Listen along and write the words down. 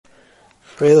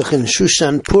Freilich in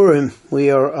Shushan Purim,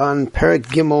 we are on Perek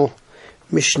Gimel,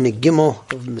 Mishnah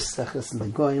Gimel of Maseches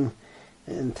Negoim,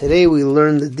 and today we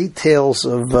learn the details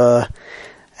of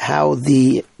how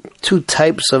the two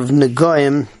types of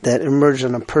Negoim that emerge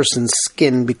on a person's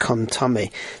skin become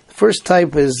Tameh. The first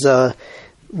type is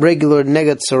regular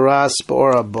Negat Saras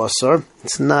or a Basar.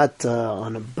 It's not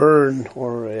on a burn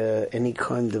or any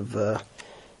kind of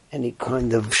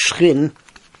shrin.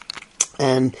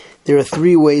 And there are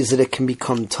three ways that it can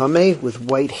become tameh: with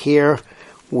white hair,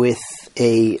 with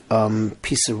a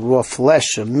piece of raw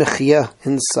flesh, a michya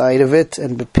inside of it,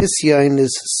 and bepisyain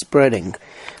is spreading.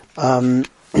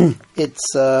 It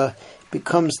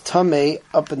becomes tameh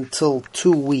up until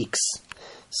 2 weeks.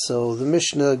 So the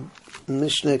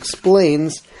Mishnah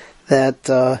explains that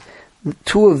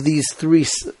two of these three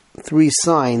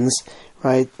signs,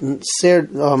 right? Sar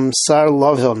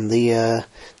Lavon, the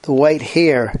white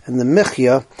hair, and the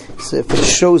michya. So if it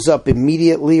shows up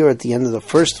immediately, or at the end of the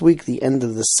first week, the end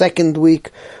of the second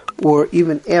week, or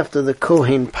even after the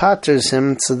Kohen paters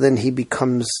him, so then he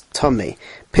becomes tameh.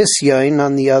 Pisyain,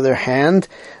 on the other hand,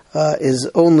 is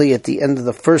only at the end of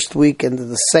the first week, end of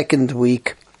the second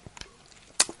week,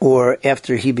 or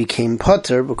after he became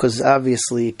pater, because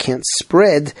obviously it can't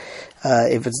spread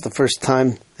if it's the first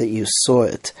time that you saw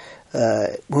it.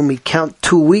 When we count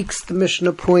 2 weeks, the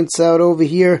Mishnah points out over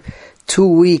here, 2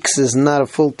 weeks is not a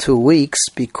full 2 weeks,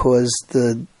 because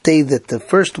the day that the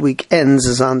first week ends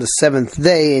is on the 7th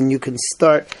day, and you can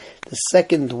start the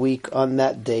second week on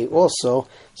that day also,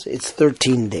 so it's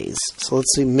 13 days. So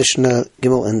let's see Mishnah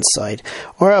Gimel inside.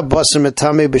 Or ha-basar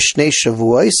metame b'shnei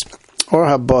shavuos, or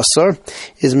ha-basar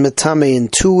is metame in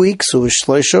 2 weeks, or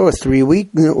b'shloisha, or 3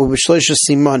 weeks, or b'shloisha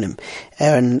simanim,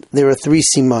 and there are 3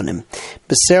 simanim.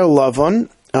 B'ser lavon,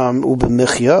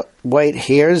 ube-michya, white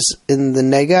hairs in the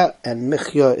nega, and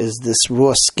michya is this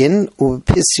raw skin,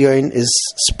 ube-pisyain is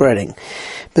spreading.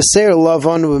 B'ser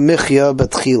lavon ube-michya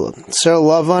batchila. Ser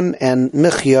lavon and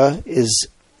michya is,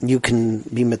 you can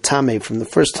be metame from the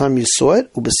first time you saw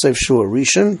it, ubesev shua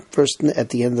rishon, first at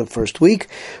the end of the first week,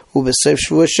 ubesev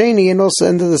shua sheni, and also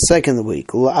end of the second week,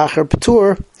 ula'achar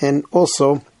patur, and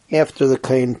also after the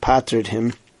kohen patered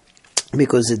him,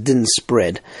 because it didn't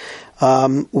spread.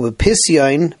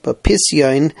 Ubepisyain, but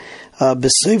pisyain,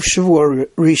 besev shua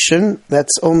rishon,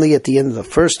 that's only at the end of the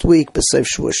first week, besev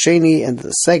shua sheni, end of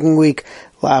the second week,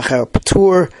 la'achar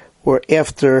patur, or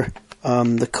after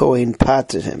the Kohen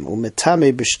pated him.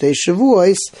 Umetame b'shtei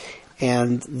shavuos,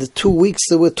 and the 2 weeks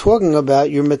that we're talking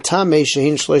about, your metame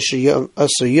shehin shleisha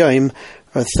asar yom,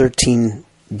 are 13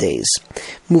 days.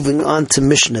 Moving on to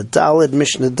Mishnah Daled.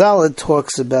 Mishnah Daled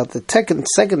talks about the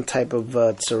second type of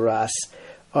tzaras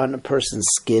on a person's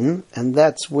skin, and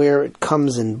that's where it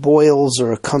comes in boils,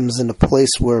 or it comes in a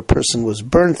place where a person was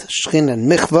burnt, shchin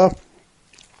and michva.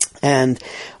 And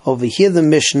over here the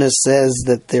Mishnah says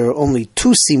that there are only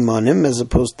 2 simanim as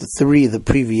opposed to 3, the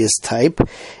previous type,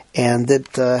 and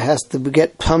it has to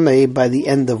get tameh by the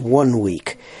end of 1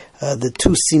 week. The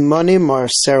 2 simanim are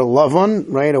ser lavon,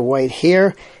 right, a white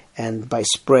hair, and by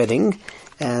spreading.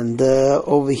 And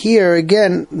over here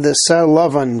again, the ser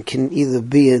lavon can either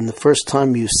be in the first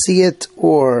time you see it,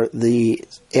 or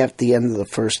at the end of the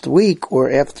first week, or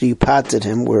after you pated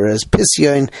him, whereas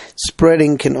pisyain,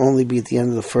 spreading, can only be at the end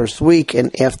of the first week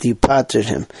and after you pated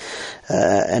him.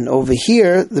 And over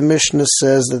here, the Mishnah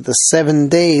says that the 7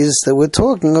 days that we're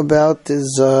talking about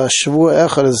is Shavua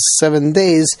Echad, is 7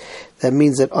 days. That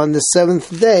means that on the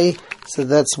 7th day, so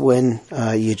that's when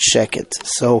you check it.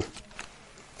 So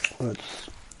let's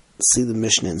see the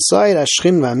Mishnah inside.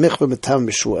 Ashchin v'amichva metame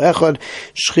b'shua echad.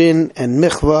 Shchin and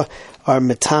michva are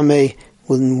metame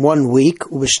within 1 week.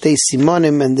 Ub'shtei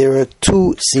simanim, and there are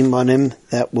 2 simanim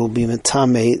that will be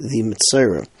metame the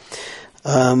mitzvah.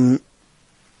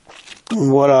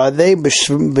 What are they?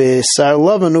 B'sar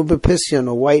lavan u'b'pisyan,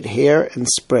 a white hair and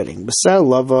spreading. B'sar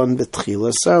lavan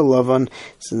b'tchila. Sar lavan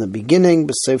is in the beginning.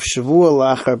 B'seif shavua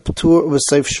la'achar patur.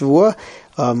 B'seif shavua,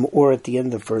 or at the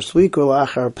end of the first week, or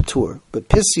la'achar patur. But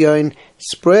pisyain,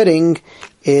 spreading,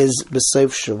 is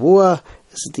b'seif shavua,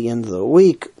 is at the end of the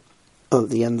week, at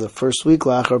the end of the first week,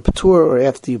 la'achar patur, or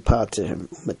after you pater him.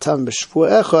 Matam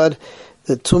b'shvua echad,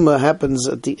 the tumah happens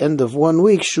at the end of 1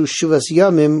 week, shu shivas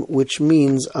yamim, which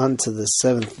means onto the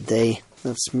 7th day.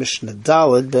 That's Mishnah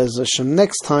Daled. Be'ez Hashem,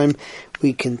 next time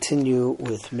we continue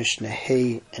with Mishnah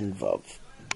Hey and Vav.